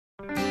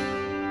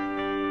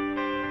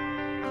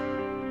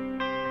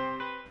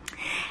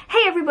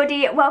Hey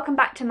everybody, welcome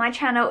back to my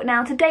channel.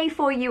 Now today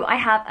for you I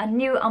have a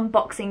new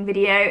unboxing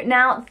video.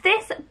 Now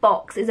this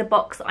box is a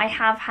box I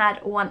have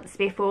had once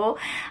before.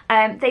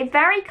 They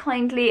very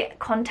kindly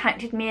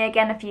contacted me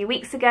again a few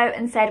weeks ago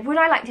and said would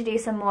I like to do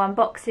some more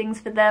unboxings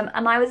for them,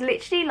 and I was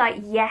literally like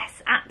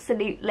yes,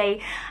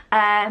 absolutely.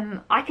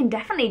 I can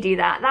definitely do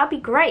that. That'd be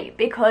great,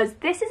 because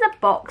this is a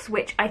box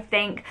which I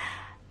think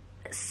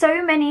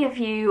so many of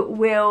you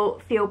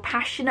will feel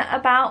passionate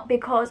about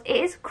because it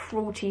is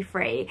cruelty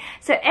free.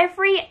 So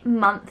every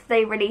month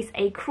they release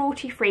a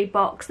cruelty free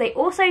box. They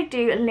also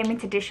do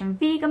limited edition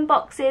vegan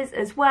boxes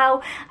as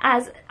well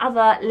as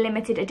other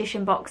limited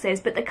edition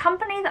boxes, but the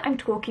company that I'm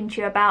talking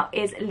to you about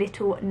is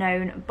Little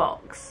Known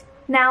Box.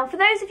 Now, for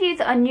those of you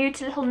that are new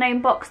to Little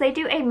Known Box, they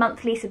do a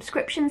monthly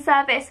subscription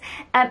service.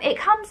 It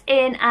comes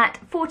in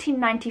at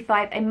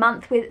 £14.95 a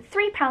month with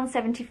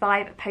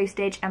 £3.75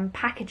 postage and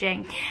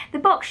packaging. The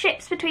box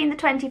ships between the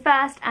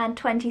 21st and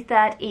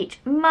 23rd each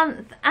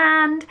month,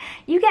 and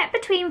you get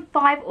between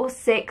 5 or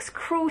 6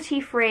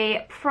 cruelty-free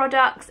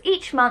products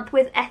each month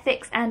with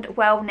ethics and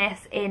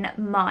wellness in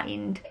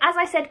mind. As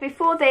I said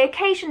before, they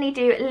occasionally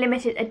do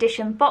limited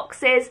edition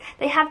boxes.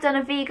 They have done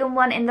a vegan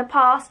one in the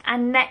past,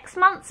 and next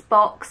month's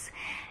box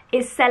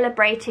is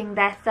celebrating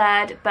their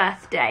 3rd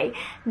birthday.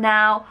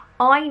 Now,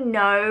 I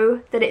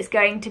know that it's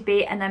going to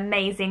be an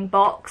amazing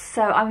box,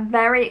 so I'm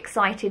very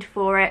excited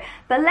for it.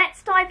 But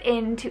let's dive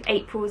into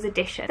April's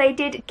edition. They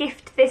did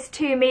gift this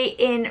to me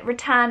in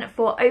return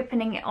for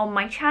opening it on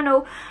my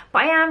channel,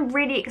 but I am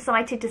really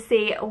excited to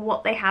see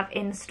what they have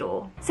in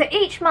store. So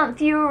each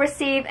month you will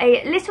receive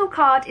a little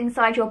card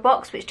inside your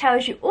box which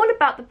tells you all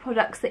about the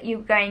products that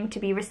you're going to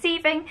be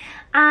receiving,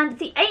 and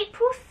the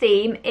April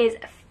theme is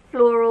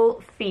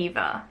Floral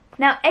Fever.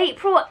 Now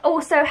April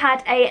also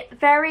had a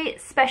very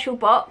special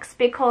box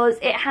because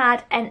it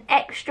had an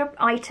extra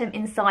item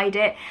inside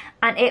it,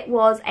 and it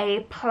was a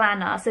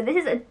planner. So this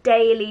is a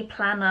daily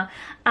planner,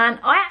 and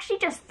I actually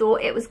just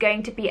thought it was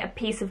going to be a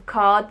piece of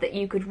card that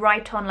you could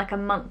write on like a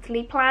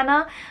monthly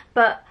planner,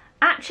 but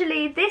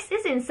actually this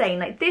is insane.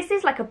 Like, this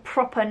is like a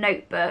proper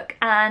notebook,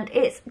 and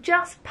it's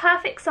just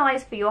perfect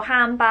size for your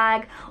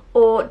handbag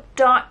or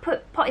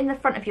put in the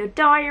front of your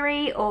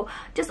diary or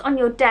just on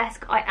your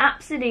desk. I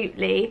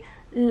absolutely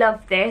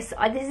love this.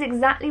 This is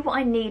exactly what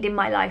I need in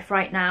my life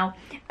right now,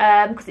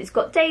 because it's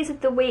got days of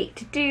the week,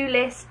 to-do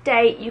list,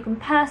 date, you can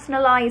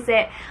personalise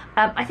it.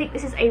 I think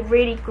this is a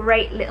really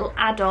great little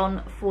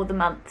add-on for the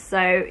month,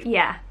 so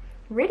yeah.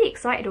 Really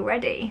excited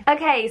already.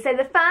 Okay, so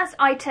the first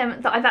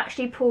item that I've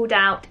actually pulled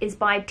out is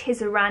by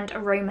Tisserand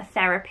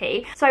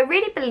Aromatherapy. So I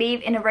really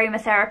believe in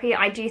aromatherapy.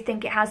 I do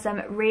think it has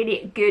some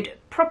really good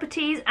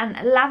properties, and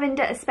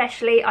lavender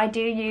especially. I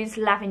do use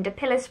lavender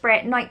pillow spray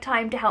at night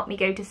time to help me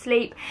go to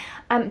sleep.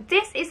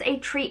 This is a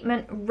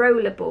treatment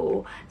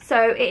rollerball,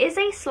 so it is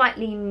a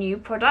slightly new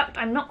product.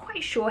 I'm not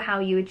quite sure how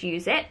you would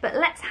use it, but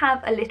let's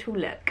have a little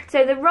look.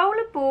 So the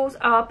rollerballs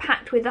are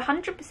packed with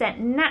 100%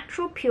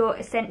 natural pure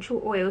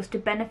essential oils to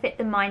benefit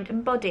the mind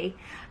and body.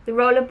 The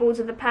rollerballs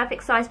are the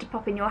perfect size to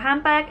pop in your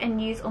handbag and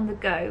use on the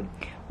go.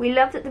 We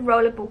love that the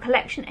rollerball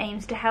collection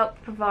aims to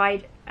help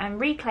provide and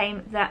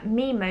reclaim that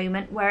me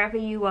moment wherever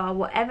you are,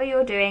 whatever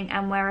you're doing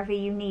and wherever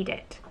you need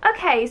it.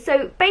 Okay,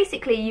 so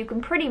basically you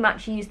can pretty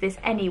much use this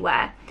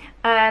anywhere.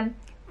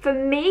 For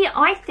me,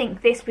 I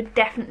think this would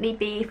definitely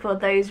be for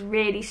those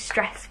really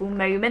stressful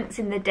moments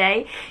in the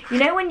day. You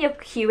know, when you're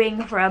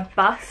queuing for a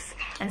bus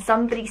and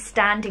somebody's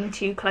standing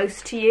too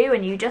close to you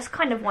and you just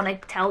kind of want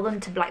to tell them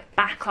to like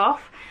back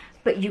off,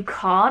 but you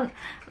can't.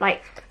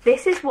 Like,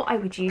 this is what I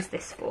would use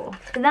this for.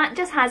 And that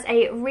just has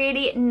a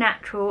really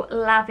natural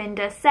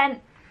lavender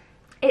scent.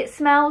 It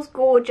smells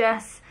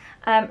gorgeous,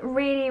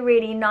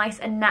 really nice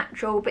and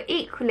natural, but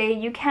equally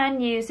you can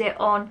use it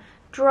on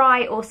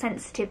dry or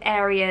sensitive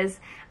areas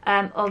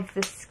of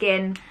the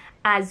skin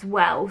as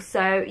well.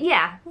 So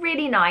yeah,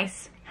 really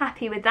nice.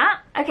 Happy with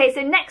that. Okay,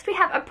 so next we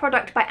have a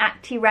product by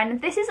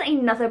Actiren. This is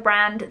another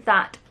brand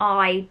that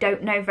I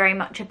don't know very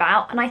much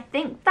about, and I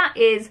think that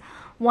is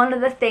one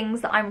of the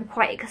things that I'm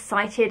quite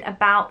excited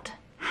about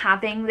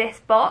having this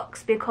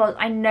box, because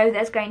I know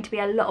there's going to be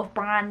a lot of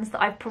brands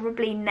that I've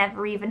probably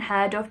never even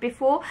heard of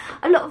before,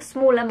 a lot of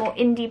smaller, more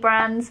indie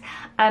brands,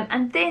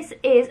 and this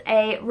is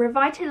a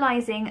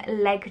revitalizing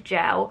leg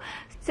gel.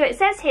 So it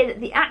says here that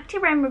the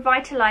Actiren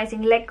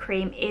Revitalizing Leg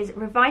Cream is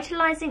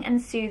revitalizing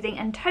and soothing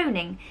and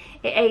toning.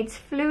 It aids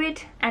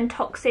fluid and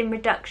toxin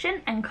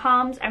reduction and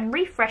calms and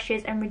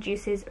refreshes and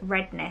reduces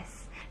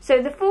redness.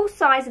 So the full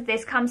size of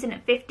this comes in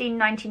at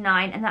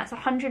 $15.99, and that's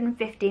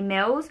 150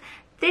 mils.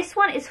 This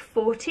one is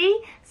 40,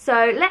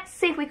 so let's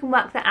see if we can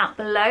work that out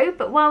below.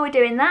 But while we're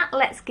doing that,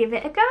 let's give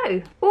it a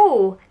go.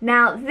 Oh,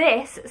 now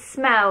this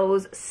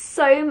smells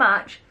so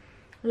much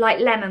like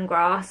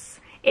lemongrass.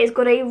 It's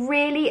got a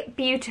really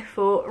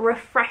beautiful,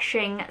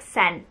 refreshing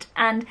scent,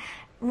 and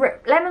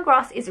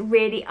lemongrass is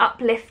really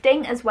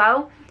uplifting as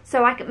well.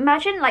 So I can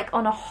imagine, like,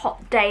 on a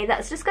hot day,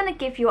 that's just going to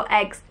give your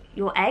eggs.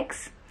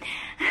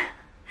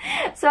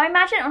 So I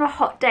imagine on a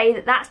hot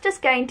day that's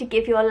just going to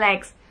give your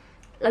legs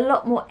a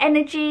lot more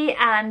energy,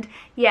 and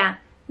yeah,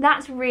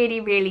 that's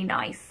really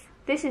nice.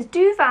 This is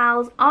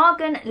Duval's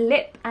Argan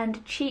Lip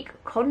and Cheek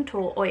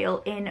Contour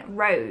Oil in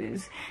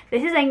Rose.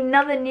 This is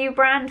another new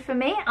brand for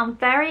me. I'm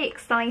very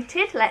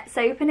excited. Let's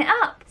open it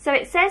up. So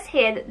it says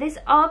here that this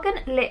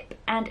Argan Lip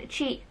and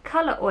Cheek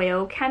Colour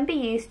Oil can be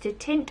used to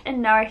tint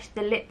and nourish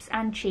the lips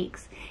and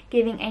cheeks,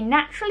 giving a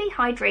naturally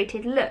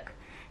hydrated look.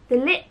 The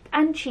lip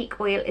and cheek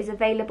oil is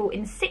available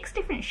in 6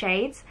 different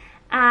shades,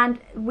 and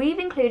we've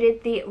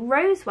included the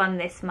rose one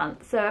this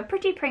month, so a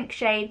pretty pink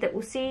shade that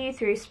will see you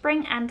through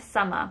spring and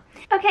summer.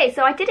 Okay,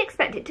 so I did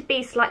expect it to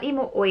be slightly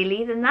more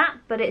oily than that,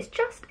 but it's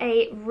just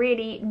a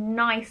really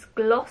nice,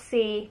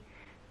 glossy,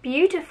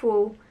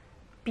 beautiful,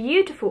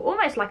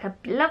 almost like a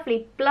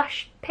lovely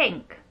blush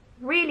pink.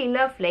 Really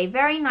lovely,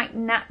 very like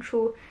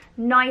natural,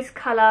 nice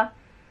colour.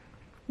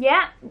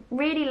 Yeah,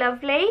 really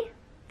lovely.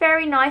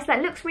 Very nice.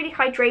 That looks really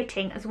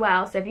hydrating as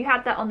well, so if you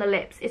had that on the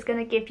lips, it's going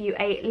to give you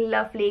a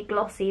lovely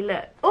glossy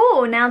look.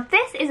 Oh, now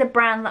this is a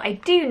brand that I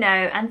do know,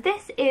 and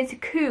this is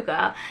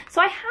Cougar. So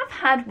I have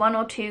had 1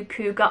 or 2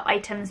 Cougar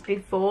items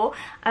before,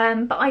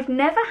 but I've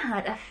never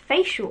had a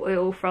facial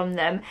oil from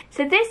them.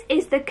 So this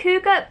is the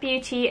Cougar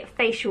Beauty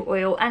Facial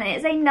Oil, and it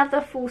is another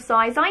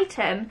full-size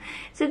item.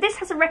 So this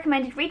has a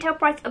recommended retail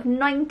price of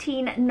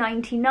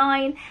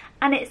 $19.99.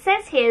 And it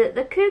says here that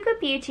the Cougar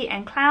Beauty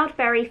and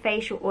Cloudberry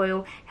Facial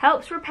Oil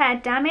helps repair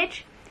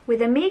damage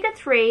with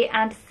omega-3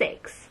 and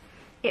 6.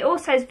 It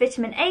also has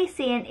vitamin A,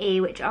 C and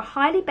E, which are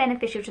highly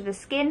beneficial to the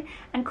skin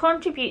and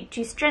contribute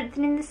to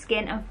strengthening the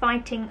skin and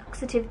fighting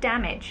oxidative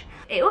damage.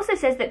 It also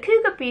says that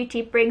Cougar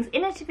Beauty brings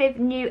innovative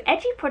new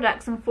edgy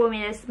products and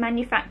formulas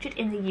manufactured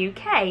in the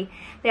UK.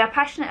 They are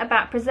passionate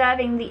about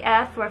preserving the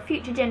earth for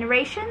future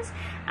generations,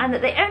 and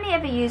that they only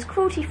ever use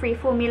cruelty-free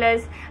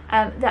formulas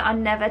that are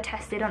never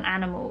tested on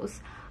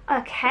animals.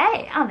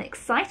 Okay, I'm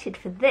excited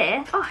for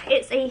this. Oh,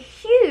 it's a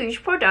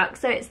huge product,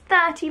 so it's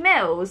 30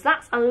 mils.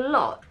 That's a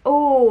lot.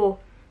 Oh,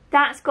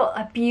 that's got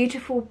a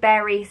beautiful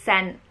berry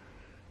scent.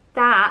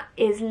 That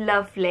is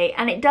lovely,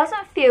 and it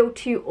doesn't feel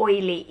too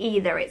oily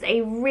either. It's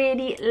a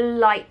really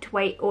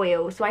lightweight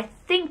oil, so I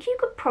think you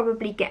could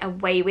probably get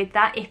away with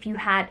that if you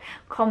had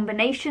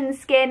combination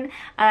skin.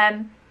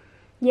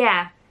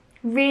 Yeah,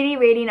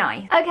 really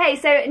nice. Okay,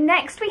 so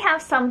next we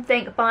have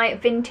something by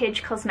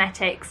Vintage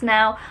Cosmetics.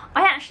 Now,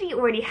 I actually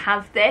already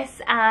have this,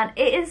 and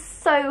it is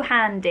so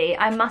handy,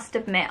 I must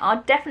admit.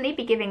 I'll definitely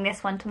be giving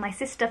this one to my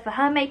sister for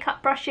her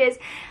makeup brushes,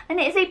 and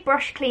it is a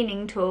brush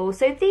cleaning tool.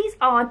 So these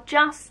are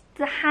just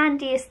the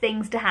handiest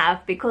things to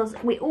have because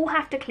we all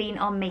have to clean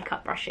our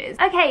makeup brushes.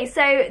 Okay,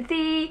 so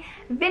the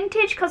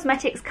Vintage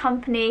Cosmetics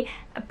Company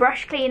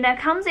brush cleaner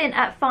comes in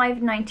at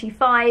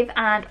 $5.95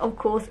 and of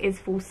course is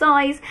full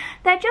size.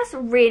 They're just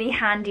really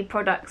handy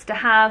products to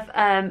have.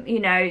 You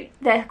know,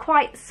 they're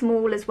quite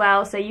small as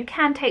well, so you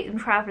can take them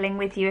traveling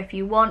with you if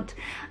you want.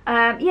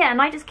 Yeah,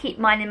 and I just keep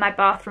mine in my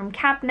bathroom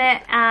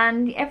cabinet,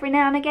 and every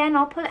now and again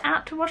I'll pull it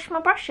out to wash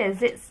my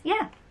brushes. It's,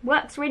 yeah,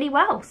 works really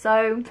well,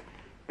 so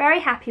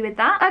very happy with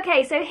that.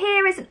 Okay, so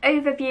here is an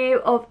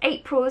overview of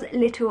April's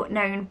little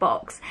known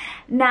box.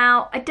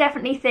 Now, I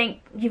definitely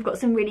think you've got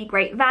some really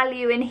great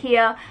value in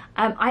here.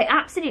 I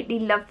absolutely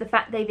love the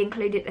fact they've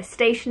included a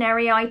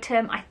stationery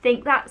item. I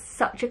think that's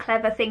such a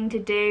clever thing to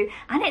do,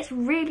 and it's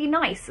really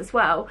nice as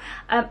well.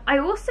 I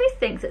also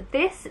think that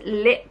this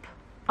lip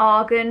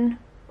argan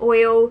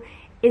oil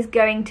is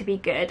going to be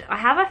good. I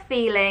have a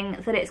feeling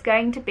that it's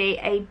going to be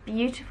a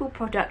beautiful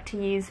product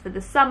to use for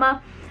the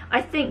summer.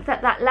 I think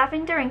that that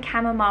lavender and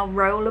chamomile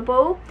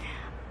rollerball,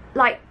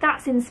 like,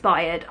 that's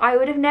inspired. I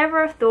would have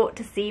never have thought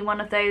to see one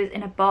of those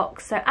in a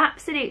box, so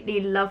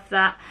absolutely love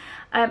that.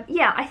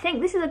 Yeah, I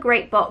think this is a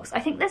great box. I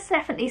think there's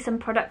definitely some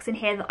products in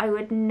here that I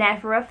would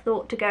never have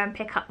thought to go and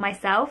pick up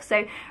myself,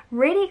 so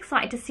really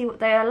excited to see what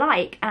they are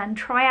like and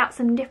try out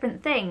some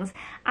different things,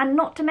 and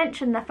not to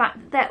mention the fact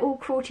that they're all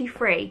cruelty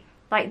free.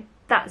 Like,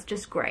 that's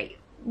just great.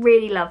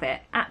 Really love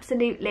it.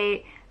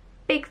 Absolutely.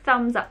 Big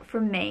thumbs up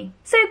from me.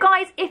 So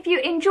guys, if you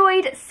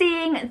enjoyed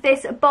seeing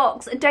this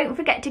box, don't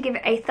forget to give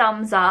it a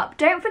thumbs up.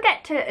 Don't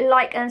forget to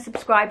like and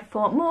subscribe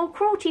for more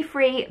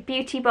cruelty-free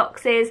beauty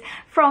boxes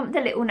from the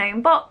Little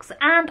Known Box,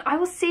 and I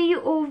will see you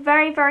all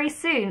very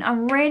soon.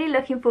 I'm really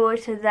looking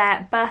forward to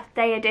their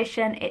birthday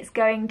edition. It's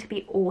going to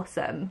be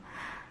awesome.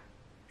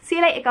 See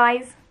you later,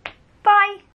 guys. Bye.